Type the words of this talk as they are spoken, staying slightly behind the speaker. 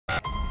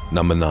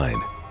Number 9.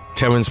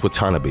 Terence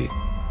Watanabe.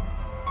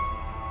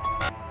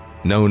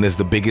 Known as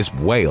the biggest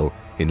whale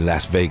in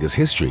Las Vegas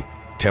history,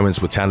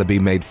 Terence Watanabe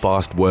made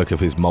fast work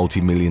of his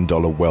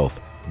multi-million-dollar wealth,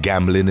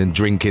 gambling and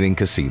drinking in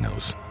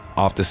casinos.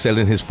 After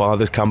selling his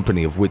father's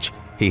company of which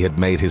he had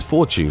made his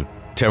fortune,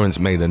 Terence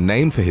made a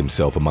name for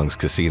himself amongst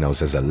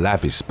casinos as a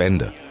lavish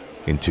spender.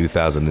 In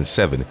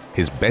 2007,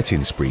 his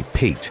betting spree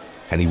peaked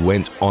and he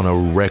went on a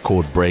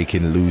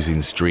record-breaking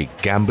losing streak,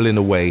 gambling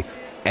away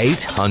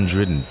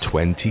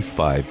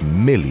 $825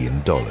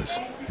 million.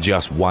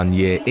 Just 1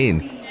 year in,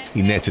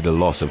 he netted a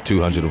loss of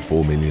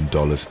 $204 million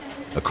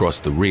across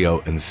the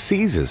Rio and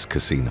Caesars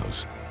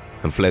casinos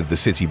and fled the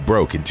city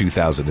broke in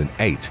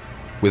 2008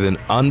 with an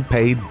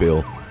unpaid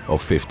bill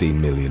of $15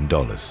 million.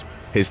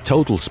 His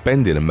total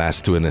spending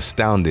amassed to an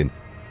astounding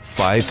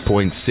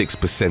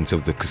 5.6%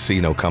 of the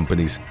casino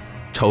company's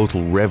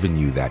total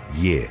revenue that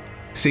year.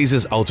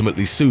 Caesars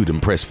ultimately sued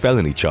and pressed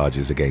felony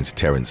charges against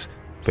Terence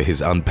for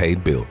his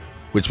unpaid bill,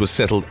 which was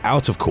settled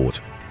out of court,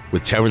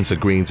 with Terence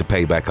agreeing to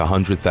pay back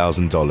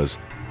 $100,000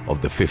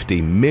 of the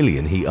 $15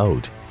 million he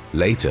owed.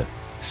 Later,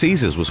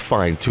 Caesars was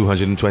fined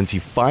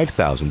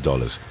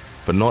 $225,000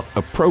 for not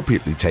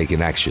appropriately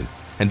taking action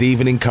and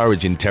even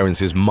encouraging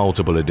Terence's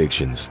multiple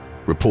addictions.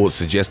 Reports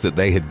suggest that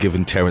they had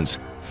given Terence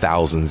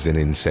thousands in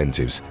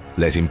incentives,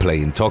 let him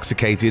play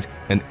intoxicated,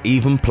 and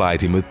even plied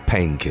him with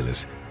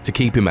painkillers to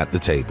keep him at the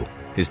table.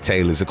 His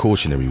tale is a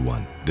cautionary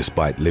one.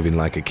 Despite living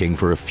like a king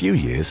for a few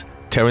years,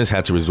 Terence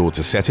had to resort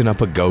to setting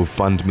up a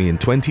GoFundMe in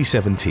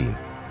 2017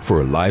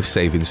 for a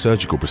life-saving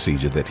surgical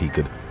procedure that he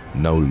could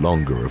no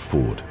longer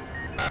afford.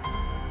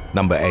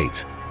 Number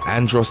 8.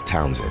 Andros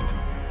Townsend.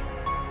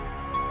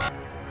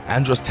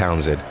 Andros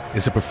Townsend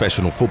is a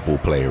professional football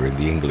player in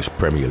the English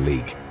Premier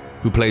League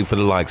who played for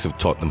the likes of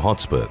Tottenham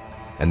Hotspur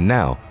and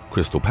now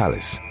Crystal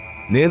Palace.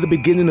 Near the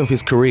beginning of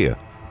his career,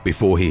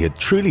 before he had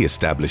truly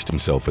established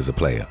himself as a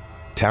player,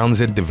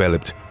 Townsend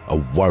developed a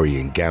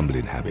worrying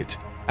gambling habit.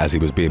 As he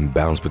was being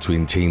bounced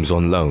between teams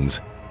on loans,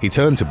 he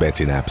turned to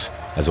betting apps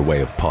as a way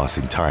of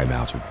passing time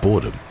out of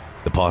boredom.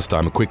 The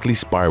pastime quickly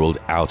spiraled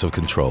out of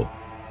control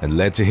and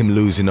led to him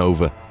losing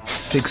over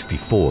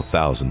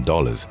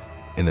 $64,000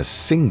 in a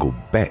single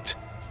bet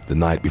the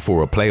night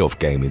before a playoff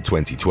game in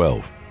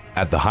 2012.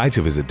 At the height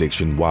of his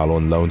addiction while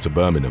on loan to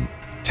Birmingham,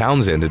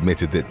 Townsend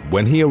admitted that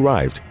when he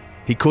arrived,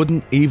 he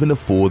couldn't even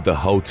afford the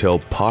hotel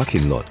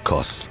parking lot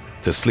costs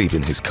to sleep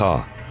in his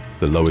car.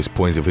 The lowest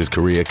point of his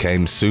career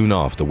came soon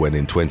after when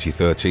in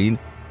 2013,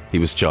 he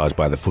was charged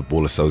by the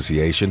Football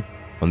Association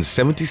on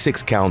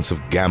 76 counts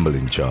of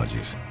gambling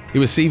charges. He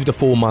received a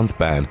 4-month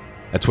ban,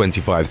 a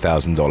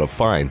 $25,000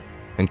 fine,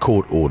 and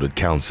court-ordered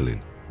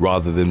counseling.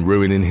 Rather than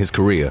ruining his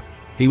career,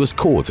 he was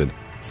caught and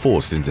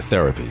forced into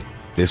therapy.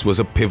 This was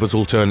a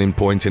pivotal turning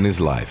point in his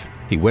life.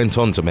 He went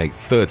on to make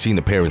 13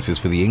 appearances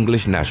for the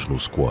English national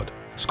squad,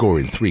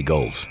 scoring 3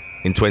 goals.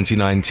 In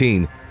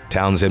 2019,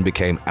 Townsend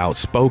became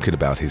outspoken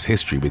about his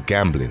history with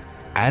gambling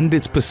and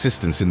its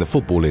persistence in the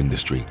football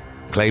industry,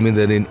 claiming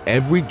that in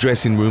every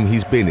dressing room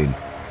he's been in,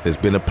 there's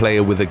been a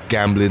player with a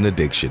gambling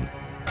addiction.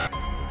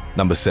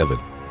 Number 7.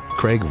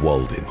 Craig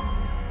Waldin.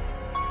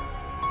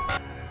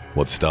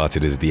 What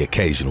started as the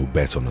occasional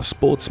bet on a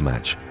sports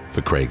match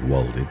for Craig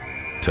Waldin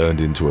turned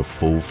into a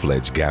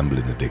full-fledged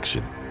gambling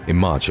addiction in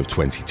March of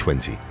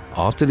 2020,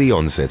 after the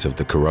onset of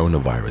the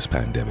coronavirus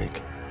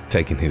pandemic.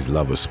 Taking his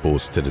love of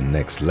sports to the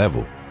next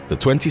level, the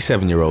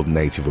 27-year-old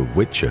native of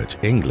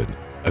Whitchurch, England,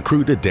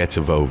 accrued a debt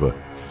of over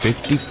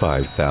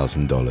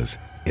 $55,000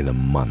 in a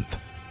month,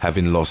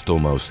 having lost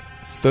almost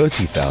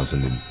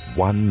 $30,000 in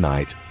one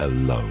night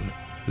alone.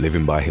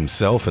 Living by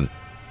himself and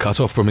cut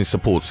off from his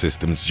support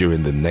systems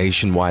during the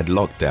nationwide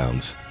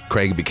lockdowns,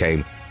 Craig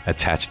became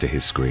attached to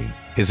his screen.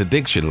 His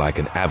addiction, like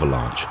an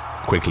avalanche,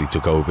 quickly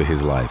took over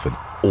his life and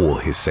all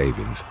his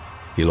savings.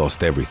 He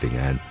lost everything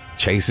and,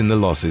 chasing the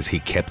losses, he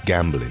kept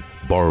gambling,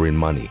 borrowing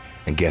money,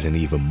 and getting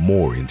even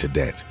more into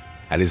debt.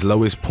 At his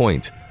lowest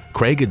point,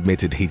 Craig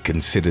admitted he'd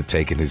considered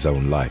taking his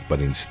own life,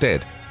 but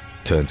instead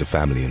turned to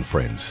family and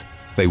friends.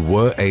 They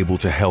were able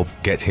to help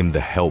get him the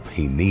help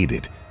he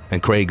needed,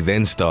 and Craig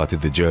then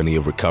started the journey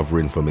of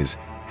recovering from his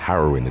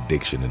harrowing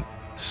addiction and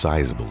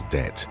sizable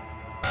debt.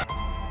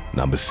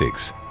 Number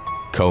 6.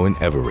 Cohen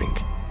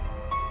Everink.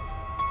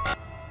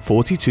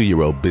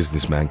 42-year-old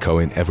businessman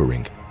Cohen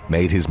Everink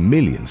made his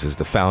millions as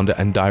the founder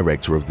and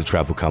director of the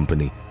travel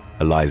company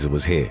Eliza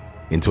Was Here.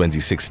 In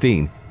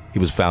 2016, he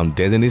was found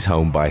dead in his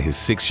home by his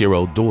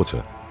 6-year-old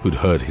daughter, who'd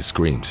heard his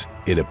screams.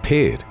 It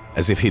appeared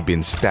as if he'd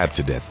been stabbed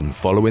to death, and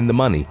following the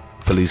money,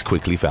 police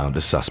quickly found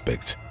a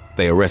suspect.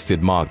 They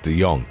arrested Mark de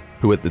Jong,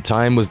 who at the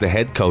time was the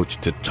head coach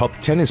to top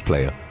tennis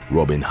player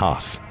Robin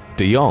Haas.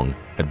 De Jong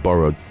had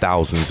borrowed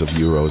thousands of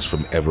euros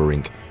from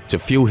Everink to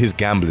fuel his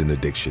gambling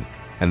addiction,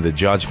 and the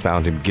judge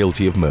found him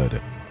guilty of murder.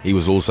 He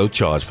was also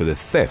charged for the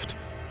theft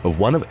of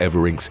one of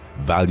Everink's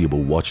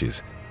valuable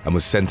watches and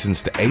was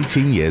sentenced to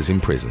 18 years in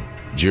prison.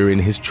 During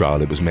his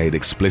trial, it was made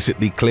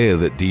explicitly clear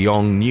that de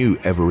Jong knew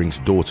Everink's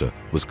daughter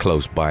was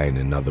close by in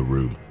another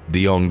room.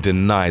 De Jong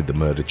denied the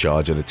murder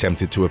charge and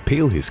attempted to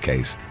appeal his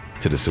case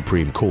to the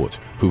Supreme Court,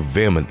 who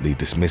vehemently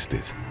dismissed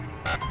it.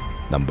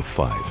 Number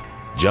 5.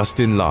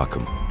 Justin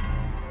Larkham.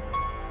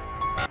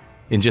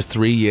 In just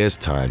 3 years'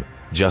 time,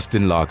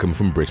 Justin Larkham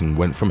from Britain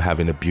went from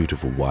having a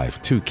beautiful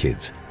wife, 2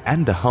 kids,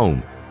 and a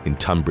home in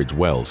Tunbridge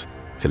Wells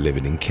to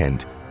living in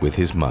Kent with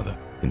his mother.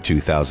 In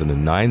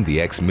 2009, the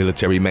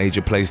ex-military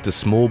major placed a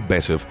small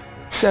bet of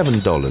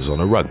 $7 on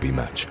a rugby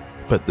match,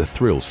 but the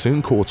thrill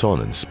soon caught on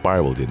and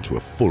spiraled into a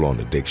full-on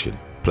addiction.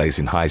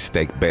 Placing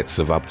high-stake bets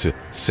of up to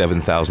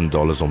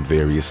 $7,000 on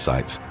various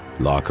sites,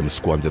 Larkham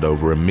squandered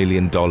over $1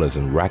 million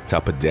and racked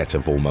up a debt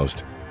of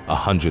almost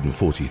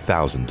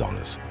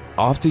 $140,000.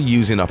 After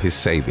using up his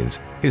savings,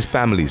 his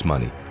family's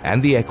money,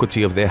 and the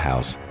equity of their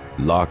house,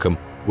 Larkham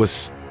was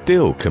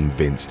still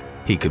convinced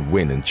he could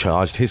win and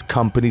charged his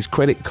company's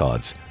credit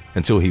cards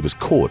until he was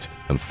caught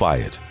and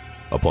fired.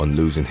 Upon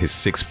losing his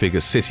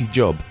 6-figure city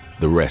job,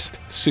 the rest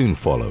soon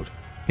followed.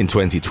 In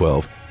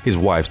 2012, his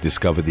wife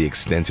discovered the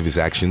extent of his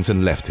actions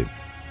and left him,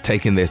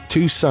 taking their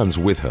 2 sons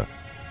with her.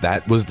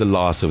 That was the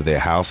last of their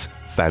house,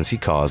 fancy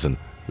cars, and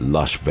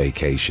lush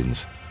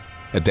vacations.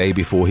 A day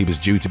before he was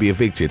due to be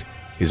evicted,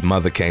 his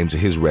mother came to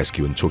his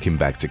rescue and took him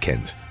back to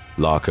Kent.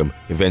 Larkham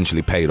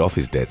eventually paid off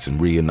his debts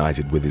and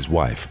reunited with his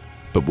wife,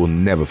 but will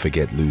never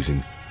forget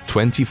losing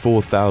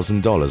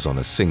 $24,000 on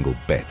a single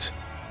bet.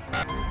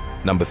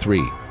 Number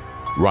 3.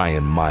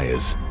 Ryan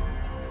Myers.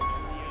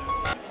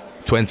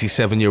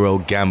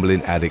 27-year-old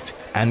gambling addict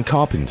and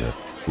carpenter,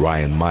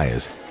 Ryan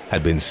Myers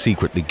had been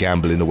secretly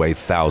gambling away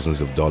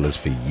thousands of dollars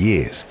for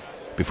years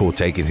before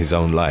taking his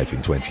own life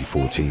in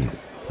 2014.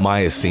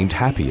 Myers seemed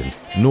happy and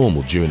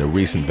normal during a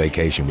recent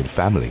vacation with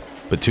family,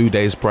 but 2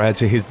 days prior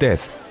to his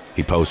death,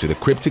 he posted a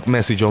cryptic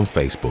message on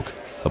Facebook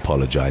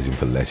apologizing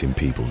for letting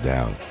people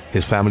down.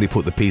 His family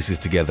put the pieces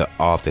together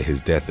after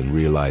his death and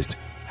realized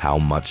how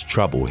much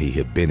trouble he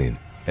had been in.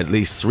 At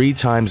least 3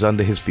 times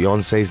under his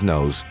fiance's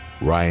nose,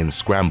 Ryan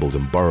scrambled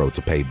and borrowed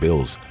to pay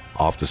bills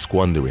after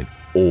squandering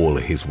all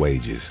his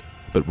wages.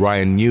 But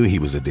Ryan knew he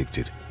was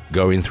addicted.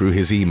 Going through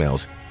his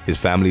emails,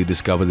 his family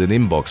discovered an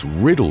inbox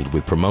riddled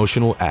with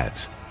promotional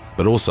ads,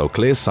 but also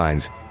clear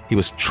signs he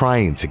was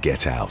trying to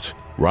get out.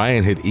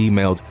 Ryan had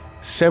emailed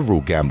several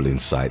gambling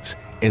sites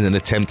in an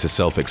attempt to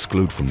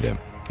self-exclude from them,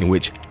 in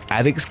which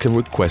addicts can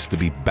request to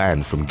be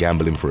banned from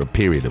gambling for a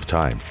period of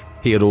time.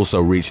 He had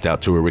also reached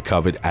out to a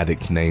recovered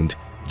addict named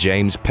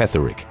James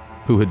Petherick,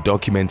 who had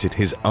documented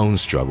his own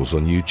struggles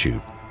on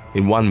YouTube.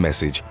 In one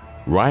message,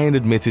 Ryan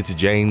admitted to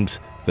James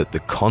that the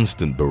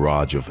constant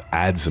barrage of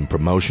ads and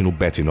promotional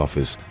betting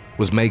offers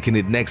was making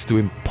it next to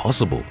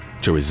impossible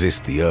to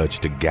resist the urge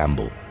to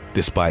gamble.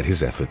 Despite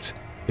his efforts,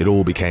 it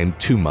all became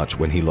too much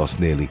when he lost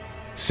nearly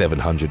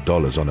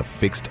 $700 on a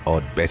fixed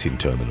odd betting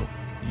terminal.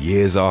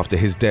 Years after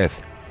his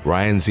death,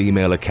 Ryan's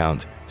email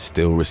account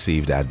still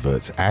received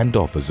adverts and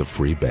offers of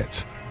free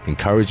bets,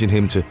 encouraging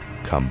him to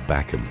come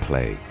back and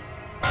play.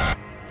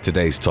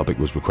 Today's topic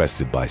was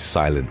requested by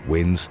Silent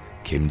Winds,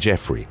 Kim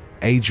Jeffrey,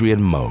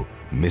 Adrian Moe,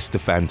 Mr.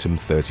 Phantom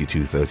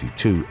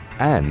 3232,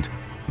 and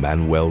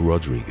Manuel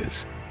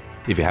Rodriguez.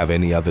 If you have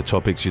any other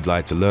topics you'd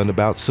like to learn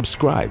about,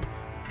 subscribe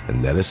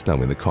and let us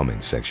know in the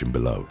comments section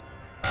below.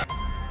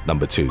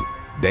 Number 2.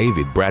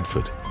 David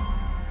Bradford.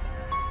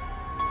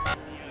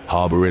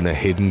 Harboring a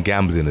hidden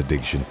gambling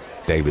addiction,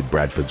 David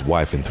Bradford's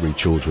wife and 3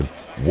 children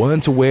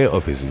weren't aware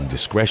of his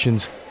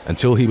indiscretions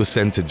until he was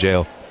sent to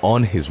jail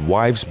on his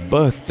wife's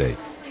birthday,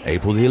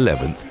 April the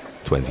 11th,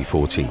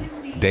 2014.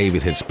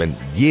 David had spent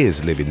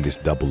years living this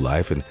double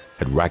life and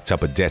had racked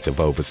up a debt of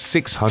over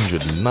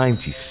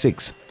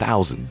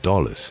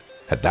 $696,000.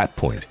 At that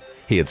point,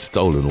 he had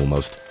stolen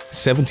almost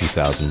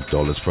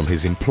 $70,000 from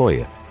his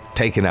employer,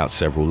 taken out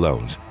several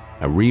loans,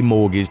 and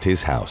remortgaged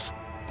his house.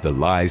 The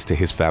lies to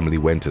his family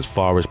went as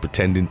far as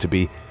pretending to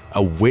be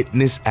a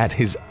witness at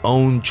his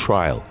own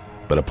trial,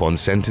 but upon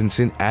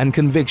sentencing and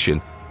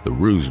conviction, the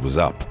ruse was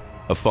up.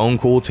 A phone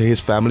call to his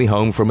family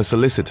home from a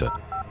solicitor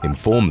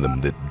informed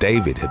them that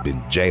David had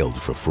been jailed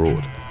for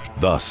fraud.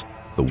 Thus,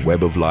 the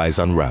web of lies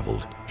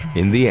unraveled.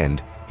 In the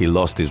end, he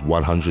lost his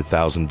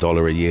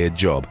 $100,000 a year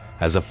job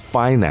as a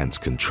finance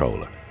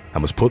controller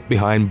and was put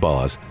behind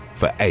bars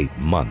for 8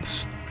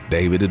 months.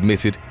 David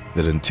admitted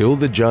that until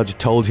the judge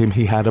told him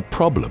he had a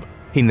problem,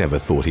 he never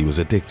thought he was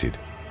addicted.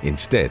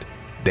 Instead,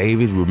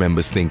 David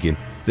remembers thinking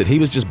that he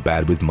was just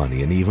bad with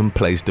money and even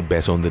placed a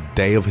bet on the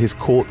day of his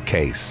court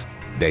case.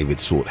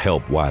 David sought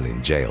help while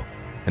in jail,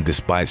 and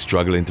despite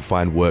struggling to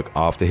find work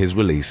after his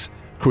release,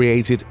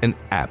 created an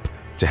app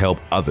to help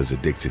others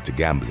addicted to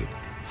gambling.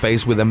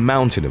 Faced with a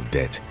mountain of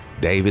debt,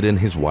 David and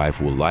his wife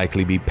will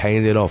likely be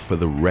paying it off for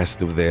the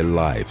rest of their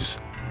lives.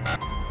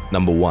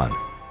 Number 1.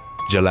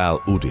 Jalal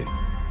Uddin.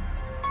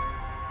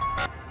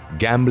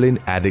 Gambling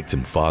addict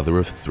and father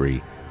of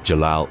 3,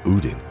 Jalal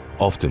Uddin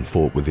often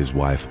fought with his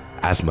wife,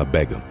 Asma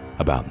Begum,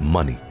 about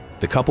money.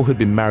 The couple had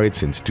been married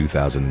since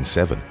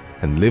 2007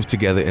 and lived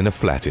together in a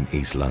flat in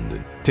East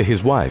London. To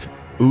his wife,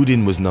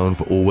 Uddin was known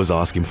for always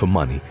asking for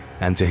money,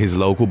 and to his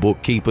local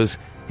bookkeepers,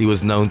 he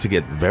was known to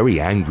get very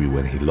angry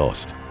when he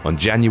lost. On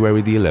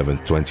January the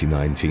 11th,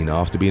 2019,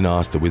 after being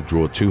asked to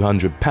withdraw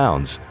 £200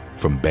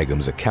 from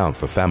Begum's account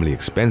for family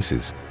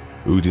expenses,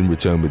 Udin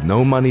returned with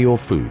no money or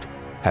food,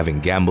 having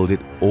gambled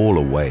it all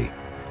away.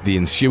 The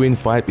ensuing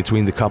fight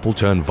between the couple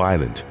turned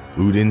violent.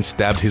 Udin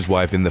stabbed his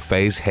wife in the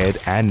face, head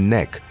and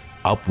neck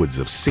upwards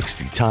of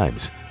 60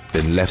 times,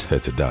 then left her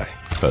to die.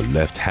 Her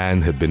left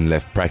hand had been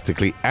left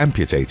practically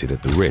amputated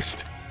at the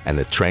wrist, and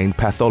a trained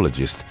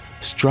pathologist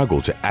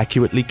struggled to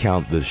accurately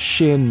count the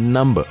sheer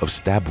number of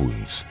stab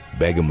wounds.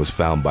 Begum was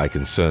found by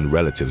concerned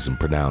relatives and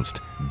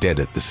pronounced dead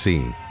at the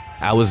scene.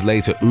 Hours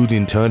later,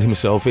 Udin turned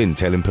himself in,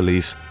 telling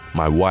police,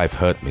 "My wife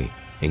hurt me."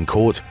 In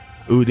court,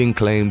 Udin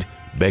claimed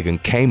Begum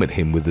came at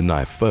him with the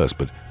knife first,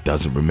 but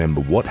doesn't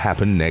remember what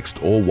happened next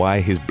or why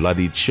his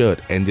bloodied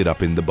shirt ended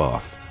up in the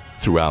bath.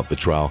 Throughout the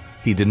trial,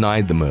 he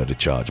denied the murder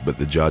charge, but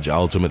the judge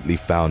ultimately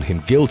found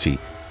him guilty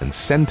and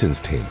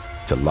sentenced him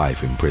to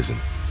life in prison.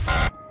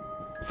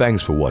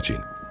 Thanks for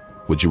watching.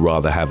 Would you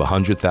rather have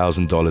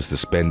 $100,000 to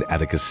spend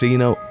at a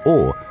casino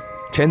or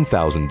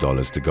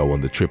 $10,000 to go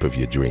on the trip of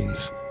your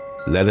dreams?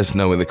 Let us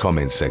know in the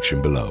comments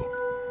section below.